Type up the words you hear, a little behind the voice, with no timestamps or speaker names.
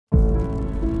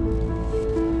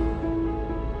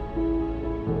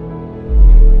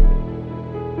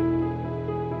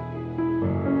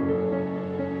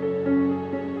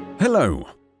Hello!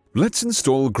 Let's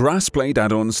install GrassBlade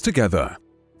add-ons together.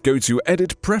 Go to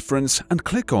Edit Preference and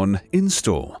click on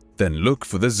Install, then look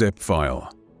for the zip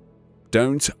file.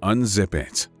 Don't unzip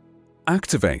it.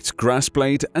 Activate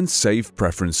GrassBlade and save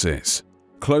preferences.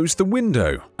 Close the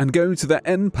window and go to the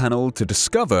N panel to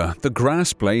discover the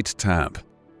GrassBlade tab.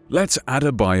 Let's add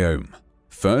a biome.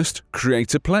 First,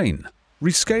 create a plane.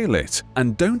 Rescale it,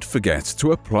 and don't forget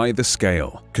to apply the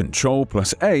scale.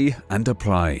 Ctrl+A and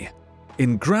apply.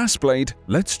 In GrassBlade,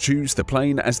 let's choose the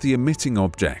plane as the emitting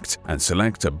object and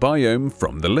select a biome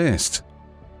from the list.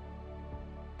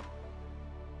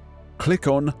 Click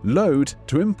on Load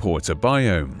to import a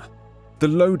biome. The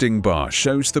loading bar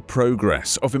shows the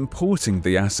progress of importing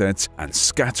the assets and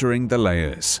scattering the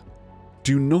layers.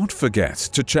 Do not forget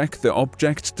to check the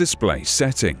Object Display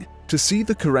setting to see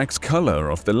the correct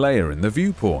color of the layer in the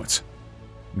viewport.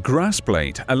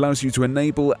 GrassBlade allows you to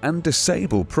enable and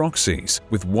disable proxies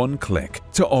with one click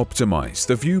to optimize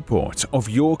the viewport of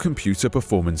your computer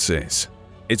performances.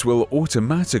 It will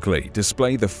automatically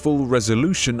display the full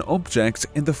resolution object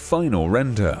in the final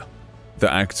render.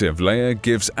 The active layer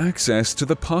gives access to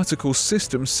the particle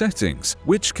system settings,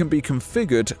 which can be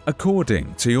configured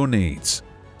according to your needs,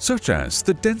 such as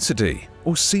the density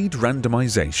or seed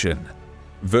randomization.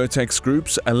 Vertex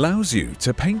Groups allows you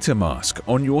to paint a mask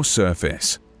on your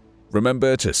surface.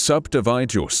 Remember to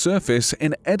subdivide your surface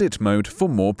in edit mode for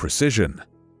more precision.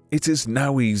 It is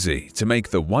now easy to make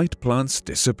the white plants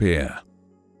disappear.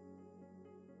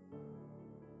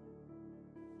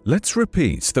 Let's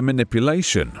repeat the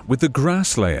manipulation with the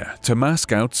grass layer to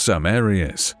mask out some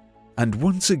areas, and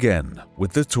once again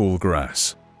with the tall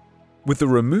grass. With the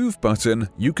Remove button,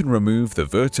 you can remove the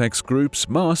Vertex Group's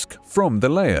mask from the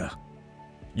layer.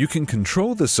 You can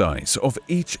control the size of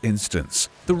each instance,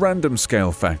 the random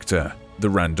scale factor, the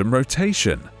random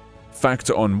rotation,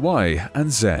 factor on Y and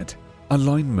Z.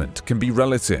 Alignment can be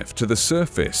relative to the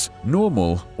surface,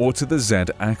 normal, or to the Z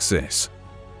axis.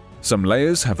 Some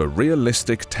layers have a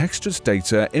realistic textured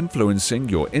data influencing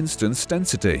your instance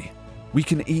density. We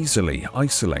can easily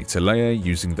isolate a layer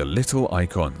using the little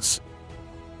icons.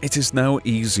 It is now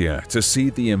easier to see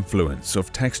the influence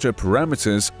of texture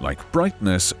parameters like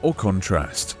brightness or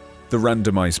contrast. The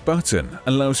Randomize button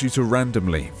allows you to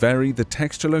randomly vary the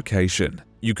texture location.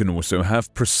 You can also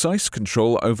have precise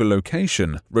control over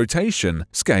location, rotation,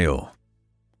 scale.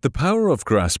 The power of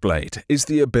GrassBlade is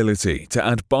the ability to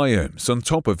add biomes on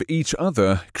top of each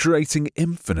other, creating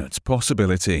infinite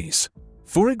possibilities.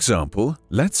 For example,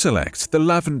 let's select the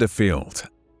lavender field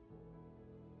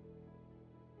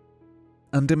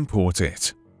and import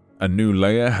it. A new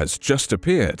layer has just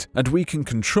appeared, and we can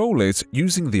control it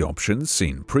using the options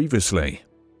seen previously.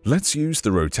 Let's use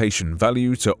the rotation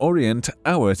value to orient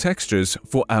our textures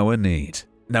for our need.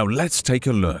 Now let's take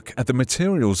a look at the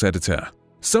materials editor.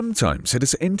 Sometimes it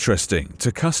is interesting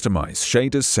to customize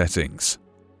shaders settings.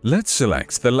 Let's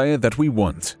select the layer that we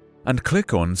want and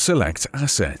click on Select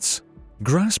Assets.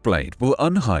 GrassBlade will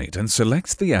unhide and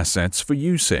select the assets for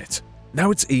use. Now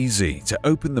it's easy to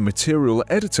open the material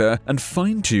editor and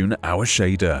fine-tune our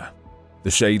shader. The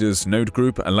shaders node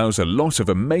group allows a lot of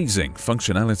amazing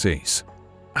functionalities.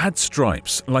 Add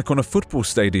stripes like on a football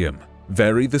stadium.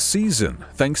 Vary the season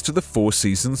thanks to the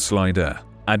 4-season slider.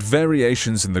 Add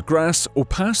variations in the grass or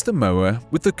pass the mower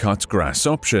with the cut grass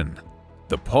option.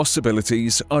 The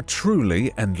possibilities are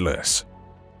truly endless.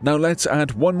 Now let's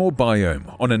add one more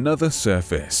biome on another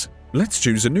surface. Let's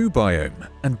choose a new biome,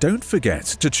 and don't forget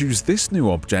to choose this new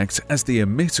object as the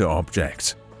emitter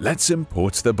object. Let's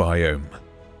import the biome.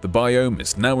 The biome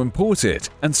is now imported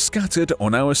and scattered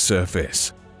on our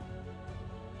surface.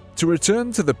 To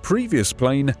return to the previous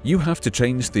plane, you have to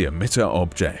change the emitter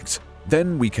object.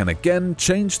 Then we can again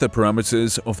change the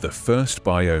parameters of the first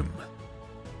biome.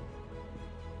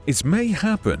 It may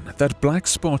happen that black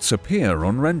spots appear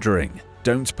on rendering.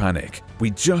 Don't panic,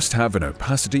 we just have an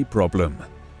opacity problem.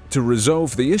 To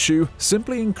resolve the issue,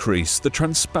 simply increase the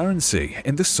transparency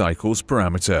in the cycles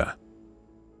parameter.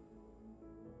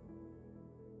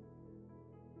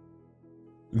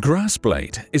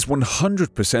 GrassBlade is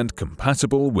 100%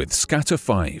 compatible with Scatter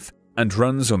 5 and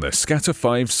runs on the Scatter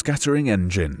 5 scattering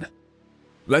engine.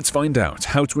 Let's find out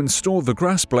how to install the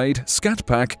GrassBlade Scat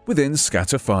Pack within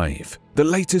Scatter 5. The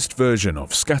latest version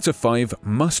of Scatter 5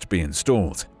 must be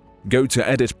installed. Go to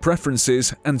Edit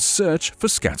Preferences and search for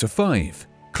Scatter 5.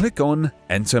 Click on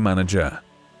Enter Manager.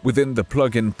 Within the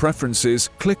plugin preferences,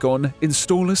 click on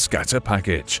Install a Scatter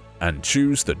Package and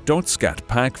choose the .scat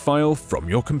pack file from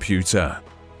your computer.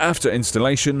 After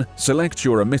installation, select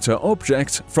your emitter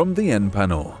object from the N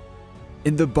panel.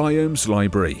 In the Biomes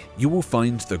library, you will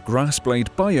find the GrassBlade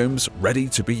biomes ready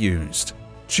to be used.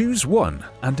 Choose one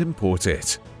and import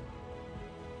it.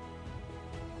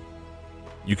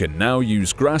 You can now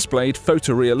use GrassBlade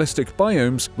photorealistic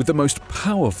biomes with the most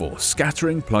powerful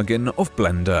scattering plugin of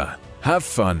Blender. Have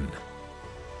fun!